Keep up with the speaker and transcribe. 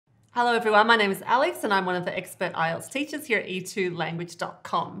Hello everyone, my name is Alex and I'm one of the expert IELTS teachers here at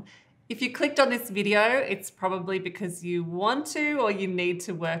E2language.com. If you clicked on this video, it's probably because you want to or you need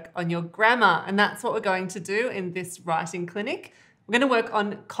to work on your grammar, and that's what we're going to do in this writing clinic. We're going to work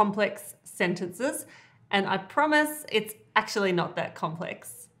on complex sentences, and I promise it's actually not that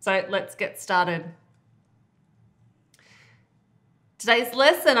complex. So let's get started. Today's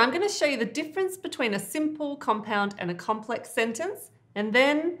lesson, I'm going to show you the difference between a simple, compound and a complex sentence, and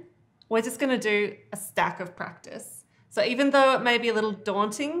then we're just going to do a stack of practice. So even though it may be a little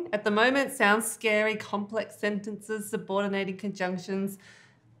daunting at the moment, sounds scary, complex sentences, subordinating conjunctions,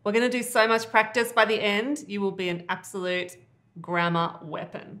 we're going to do so much practice. By the end, you will be an absolute grammar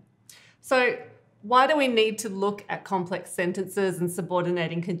weapon. So why do we need to look at complex sentences and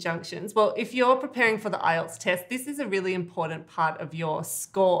subordinating conjunctions? Well, if you're preparing for the IELTS test, this is a really important part of your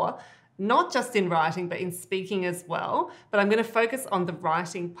score. Not just in writing, but in speaking as well. But I'm going to focus on the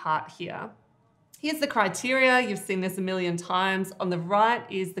writing part here. Here's the criteria. You've seen this a million times. On the right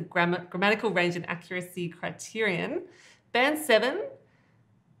is the grammatical range and accuracy criterion. Band 7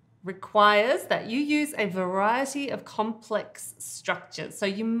 requires that you use a variety of complex structures. So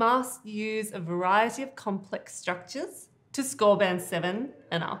you must use a variety of complex structures to score band 7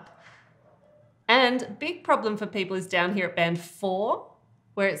 and up. And a big problem for people is down here at band 4,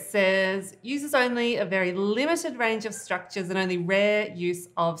 where it says uses only a very limited range of structures and only rare use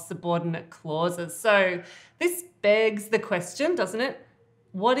of subordinate clauses. So this begs the question, doesn't it?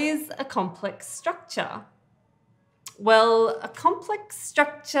 What is a complex structure? Well, a complex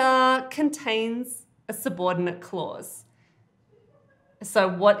structure contains a subordinate clause. So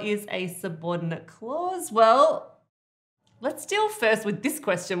what is a subordinate clause? Well, let's deal first with this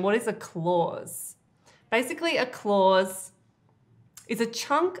question. What is a clause? Basically, a clause is a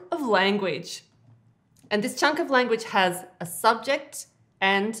chunk of language, and this chunk of language has a subject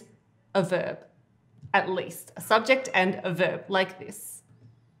and a verb, at least a subject and a verb, like this.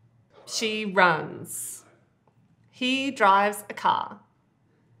 She runs. He drives a car.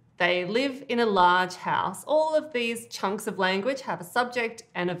 They live in a large house. All of these chunks of language have a subject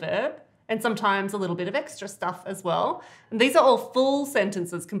and a verb, and sometimes a little bit of extra stuff as well. And these are all full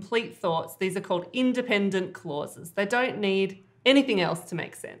sentences, complete thoughts. These are called independent clauses. They don't need anything else to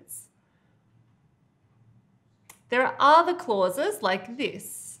make sense. There are other clauses like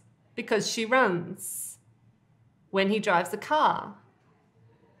this: because she runs, when he drives a car,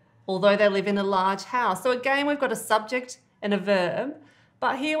 although they live in a large house. So again, we've got a subject and a verb,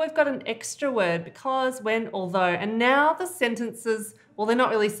 but here we've got an extra word: because, when, although. And now the sentences, well, they're not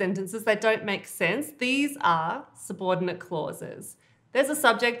really sentences, they don't make sense. These are subordinate clauses. There's a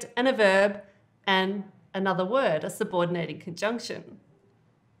subject and a verb and another word, a subordinating conjunction.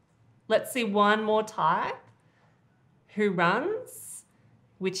 Let's see one more type. Who runs,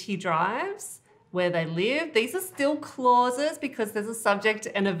 which he drives, where they live. These are still clauses because there's a subject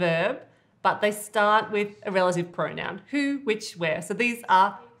and a verb, but they start with a relative pronoun. Who, which, where. So these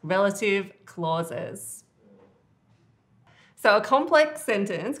are relative clauses. So a complex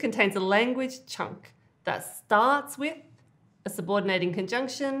sentence contains a language chunk that starts with a subordinating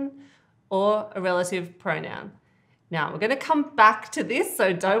conjunction or a relative pronoun. Now, we're going to come back to this,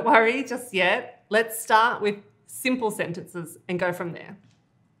 so don't worry just yet. Let's start with simple sentences and go from there.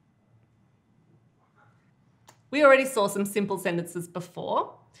 We already saw some simple sentences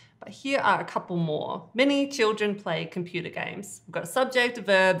before, but here are a couple more. Many children play computer games. We've got a subject, a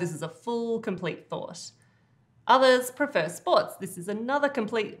verb. This is a full, complete thought. Others prefer sports. This is another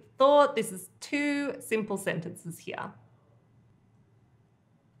complete thought. This is 2 simple sentences here.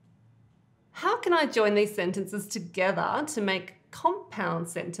 How can I join these sentences together to make compound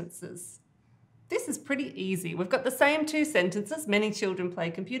sentences? This is pretty easy. We've got the same 2 sentences. Many children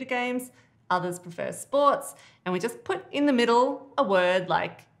play computer games, others prefer sports, and we just put in the middle a word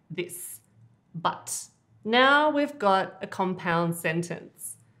like this: but. Now we've got a compound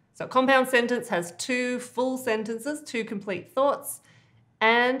sentence. So a compound sentence has 2 full sentences, 2 complete thoughts,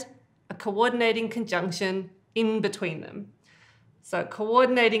 and a coordinating conjunction in between them. So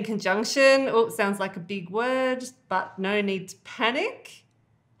coordinating conjunction, sounds like a big word, but no need to panic.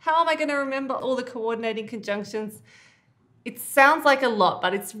 How am I going to remember all the coordinating conjunctions? It sounds like a lot,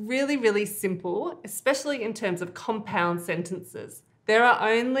 but it's really, really simple, especially in terms of compound sentences. There are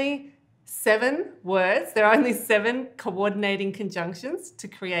only 7 words. There are only 7 coordinating conjunctions to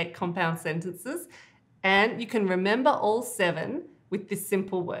create compound sentences, and you can remember all 7 with this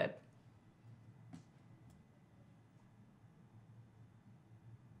simple word.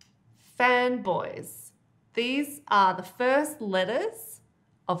 Fanboys. These are the first letters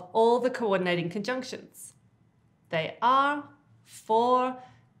of all the coordinating conjunctions. They are, for,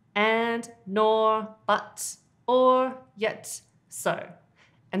 and, nor, but, or, yet, so.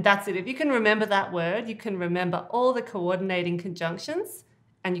 And that's it. If you can remember that word, you can remember all the coordinating conjunctions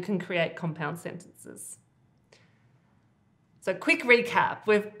and you can create compound sentences. So quick recap,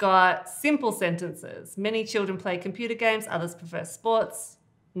 we've got simple sentences. Many children play computer games, others prefer sports.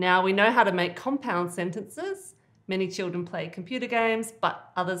 Now we know how to make compound sentences. Many children play computer games,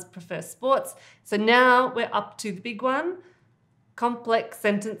 but others prefer sports. So now we're up to the big one. Complex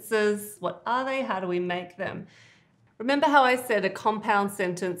sentences, what are they? How do we make them? Remember how I said a compound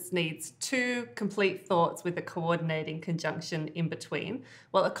sentence needs two complete thoughts with a coordinating conjunction in between?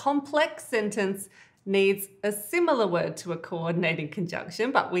 Well, a complex sentence needs a similar word to a coordinating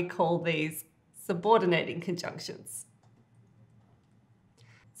conjunction, but we call these subordinating conjunctions.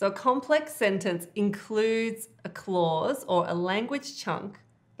 So a complex sentence includes a clause or a language chunk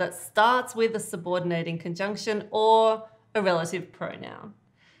that starts with a subordinating conjunction or a relative pronoun.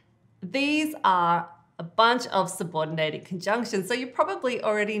 These are a bunch of subordinating conjunctions, so you probably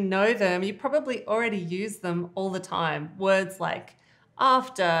already know them. You probably already use them all the time. Words like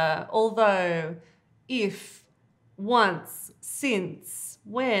after, although, if, once, since,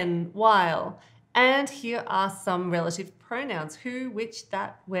 when, while. And here are some relative pronouns: who, which,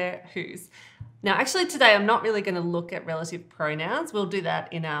 that, where, whose. Now, actually today I'm not really going to look at relative pronouns. We'll do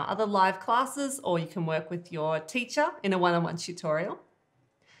that in our other live classes, or you can work with your teacher in a one-on-one tutorial.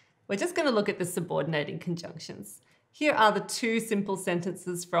 We're just going to look at the subordinating conjunctions. Here are the two simple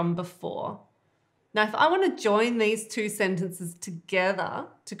sentences from before. Now, if I want to join these two sentences together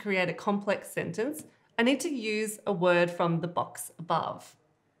to create a complex sentence, I need to use a word from the box above.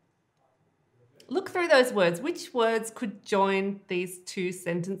 Look through those words. Which words could join these two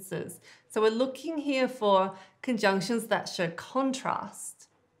sentences? So we're looking here for conjunctions that show contrast.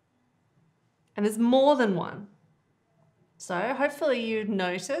 And there's more than one. So hopefully you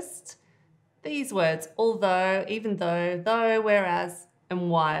noticed these words: although, even though, whereas, and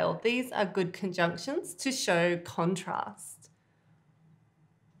while. These are good conjunctions to show contrast.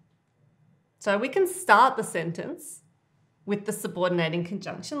 So we can start the sentence with the subordinating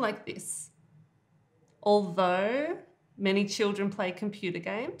conjunction like this. Although many children play computer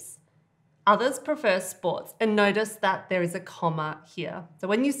games, others prefer sports. And notice that there is a comma here. So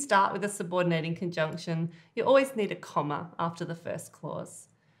when you start with a subordinating conjunction, you always need a comma after the first clause.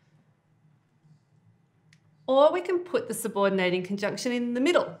 Or we can put the subordinating conjunction in the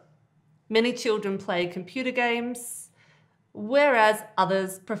middle. Many children play computer games, whereas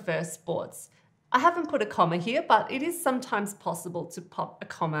others prefer sports. I haven't put a comma here, but it is sometimes possible to pop a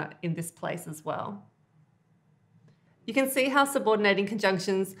comma in this place as well. You can see how subordinating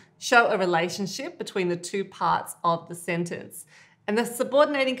conjunctions show a relationship between the two parts of the sentence. And the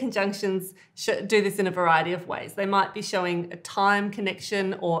subordinating conjunctions do this in a variety of ways. They might be showing a time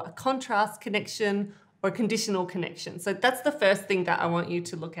connection or a contrast connection or a conditional connection. So that's the first thing that I want you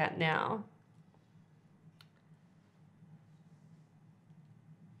to look at now.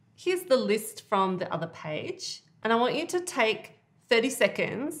 Here's the list from the other page. And I want you to take 30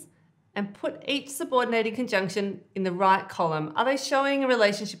 seconds and put each subordinating conjunction in the right column. Are they showing a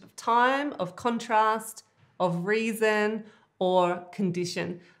relationship of time, of contrast, of reason, or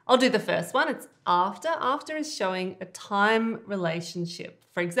condition? I'll do the first one. It's after. After is showing a time relationship.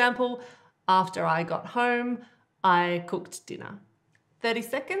 For example, after I got home, I cooked dinner. 30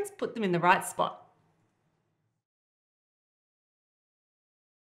 seconds, put them in the right spot.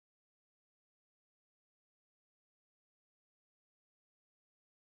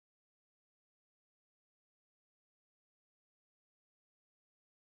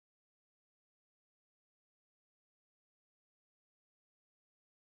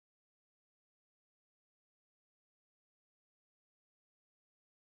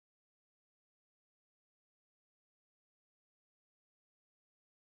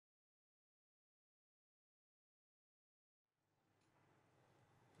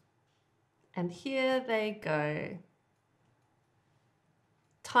 And here they go.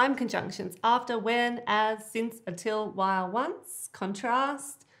 Time conjunctions: after, when, as, since, until, while, once.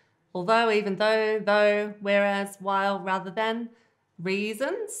 Contrast: although, even though, whereas, while, rather than.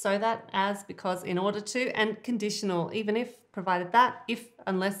 Reason: so that, as, because, in order to. And conditional: even if, provided that, if,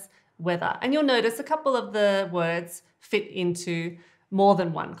 unless, whether. And you'll notice a couple of the words fit into more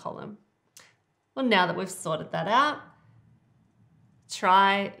than one column. Well, now that we've sorted that out,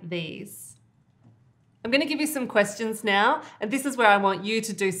 try these. I'm going to give you some questions now, and this is where I want you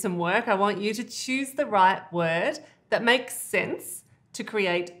to do some work. I want you to choose the right word that makes sense to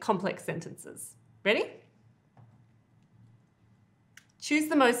create complex sentences. Ready? Choose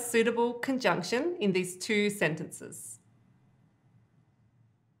the most suitable conjunction in these two sentences.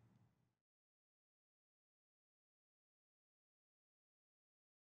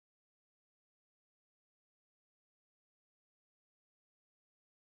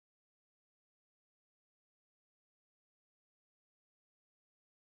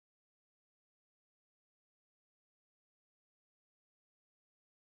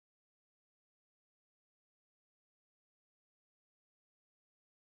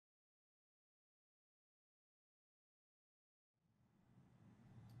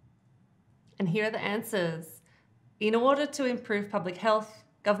 And here are the answers. In order to improve public health,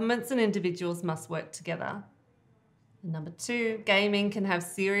 governments and individuals must work together. And number 2, gaming can have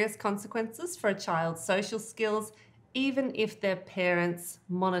serious consequences for a child's social skills, even if their parents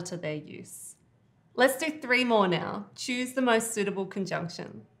monitor their use. Let's do 3 more now. Choose the most suitable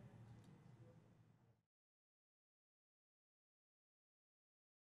conjunction.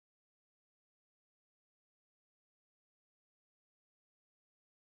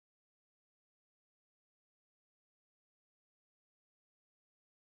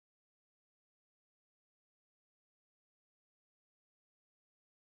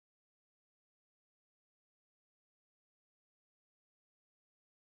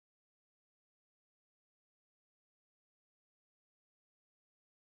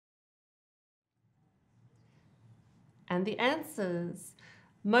 And the answers.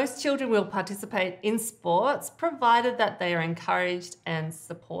 Most children will participate in sports provided that they are encouraged and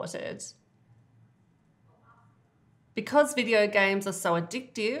supported. Because video games are so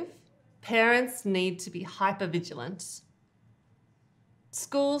addictive, parents need to be hypervigilant.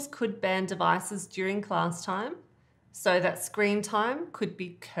 Schools could ban devices during class time so that screen time could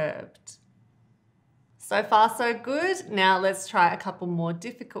be curbed. So far, so good. Now let's try a couple more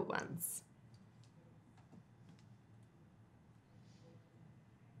difficult ones.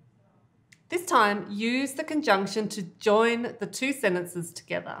 This time, use the conjunction to join the 2 sentences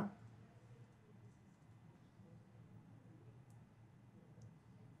together.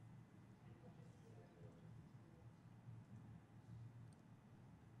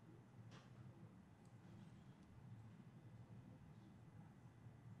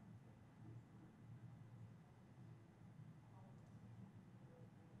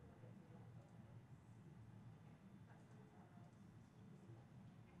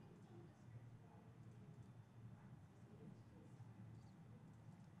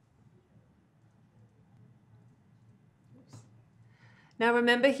 Now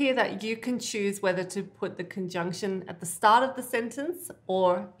remember here that you can choose whether to put the conjunction at the start of the sentence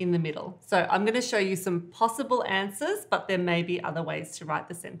or in the middle. So I'm going to show you some possible answers, but there may be other ways to write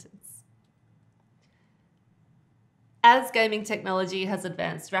the sentence. As gaming technology has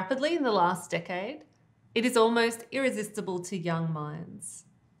advanced rapidly in the last decade, it is almost irresistible to young minds.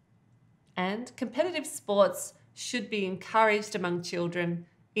 And competitive sports should be encouraged among children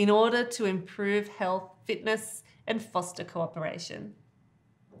in order to improve health, fitness, and foster cooperation.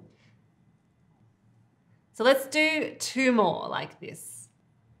 So let's do 2 more like this.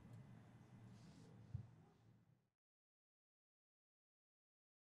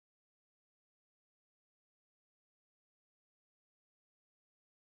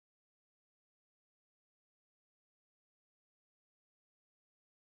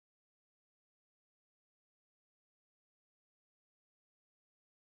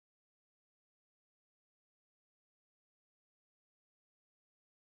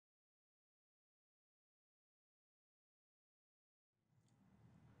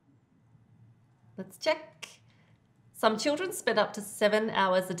 Let's check. Some children spend up to 7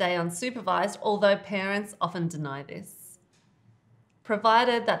 hours a day unsupervised, although parents often deny this.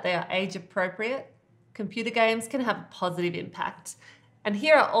 Provided that they are age appropriate, computer games can have a positive impact. And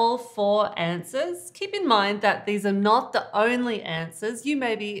here are all 4 answers. Keep in mind that these are not the only answers. You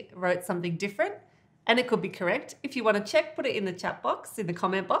maybe wrote something different and it could be correct. If you want to check, put it in the chat box, in the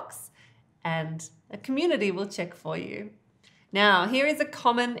comment box, and a community will check for you. Now, here is a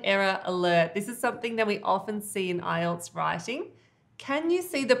common error alert. This is something that we often see in IELTS writing. Can you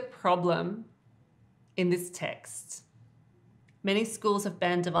see the problem in this text? Many schools have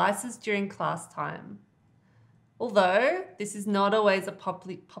banned devices during class time. Although this is not always a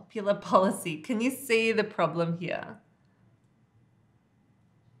popular policy. Can you see the problem here?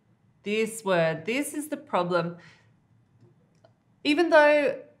 This word, this is the problem. Even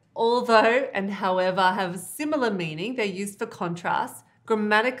though although and however have a similar meaning, they're used for contrast.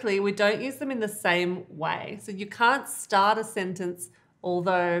 Grammatically, we don't use them in the same way. So you can't start a sentence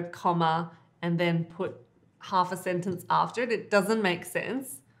although, comma, and then put half a sentence after it. It doesn't make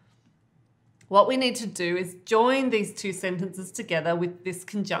sense. What we need to do is join these 2 sentences together with this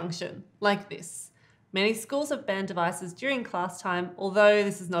conjunction, like this. Many schools have banned devices during class time, although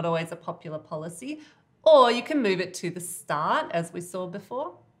this is not always a popular policy. Or you can move it to the start, as we saw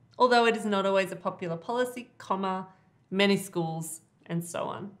before. Although it is not always a popular policy, comma, many schools, and so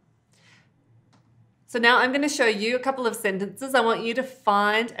on. So now I'm going to show you a couple of sentences. I want you to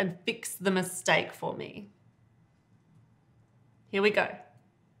find and fix the mistake for me. Here we go.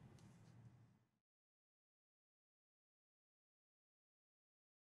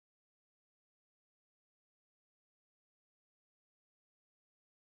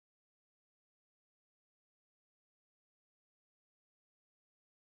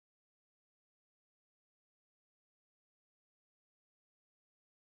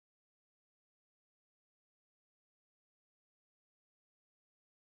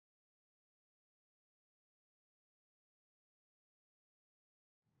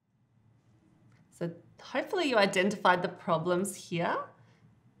 So hopefully you identified the problems here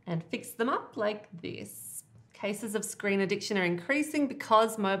and fixed them up like this. Cases of screen addiction are increasing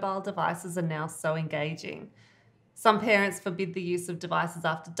because mobile devices are now so engaging. Some parents forbid the use of devices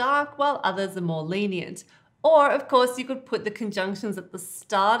after dark, while others are more lenient. Or, of course, you could put the conjunctions at the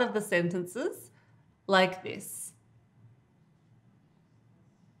start of the sentences like this.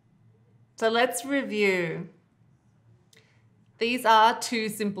 So let's review. These are two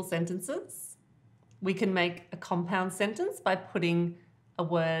simple sentences. We can make a compound sentence by putting a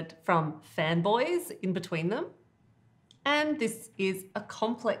word from fanboys in between them. And this is a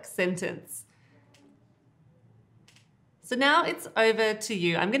complex sentence. So now it's over to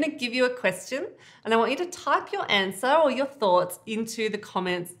you. I'm going to give you a question and I want you to type your answer or your thoughts into the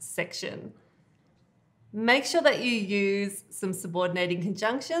comments section. Make sure that you use some subordinating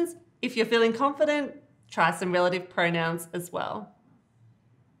conjunctions. If you're feeling confident, try some relative pronouns as well.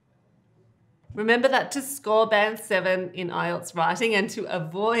 Remember that to score band 7 in IELTS writing and to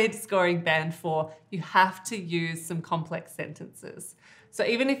avoid scoring band 4, you have to use some complex sentences. So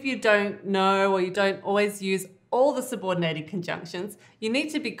even if you don't know or you don't always use all the subordinating conjunctions, you need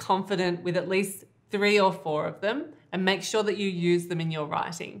to be confident with at least 3 or 4 of them and make sure that you use them in your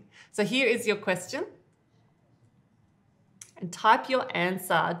writing. So here is your question. And type your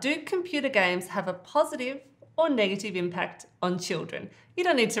answer. Do computer games have a positive or negative impact on children? You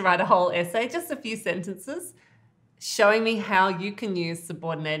don't need to write a whole essay, just a few sentences showing me how you can use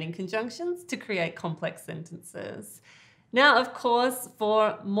subordinating conjunctions to create complex sentences. Now, of course,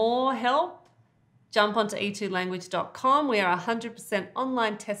 for more help, jump onto e2language.com. We are 100%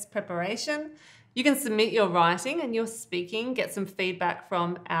 online test preparation. You can submit your writing and your speaking, get some feedback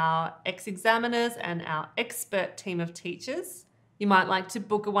from our ex-examiners and our expert team of teachers. You might like to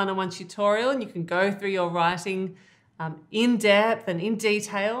book a one-on-one tutorial and you can go through your writing in depth and in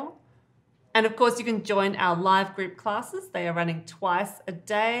detail. And of course, you can join our live group classes. They are running twice a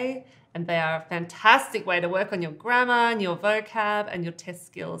day and they are a fantastic way to work on your grammar and your vocab and your test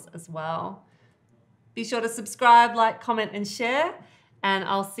skills as well. Be sure to subscribe, like, comment and share. And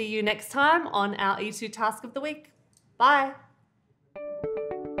I'll see you next time on our E2 Task of the Week. Bye.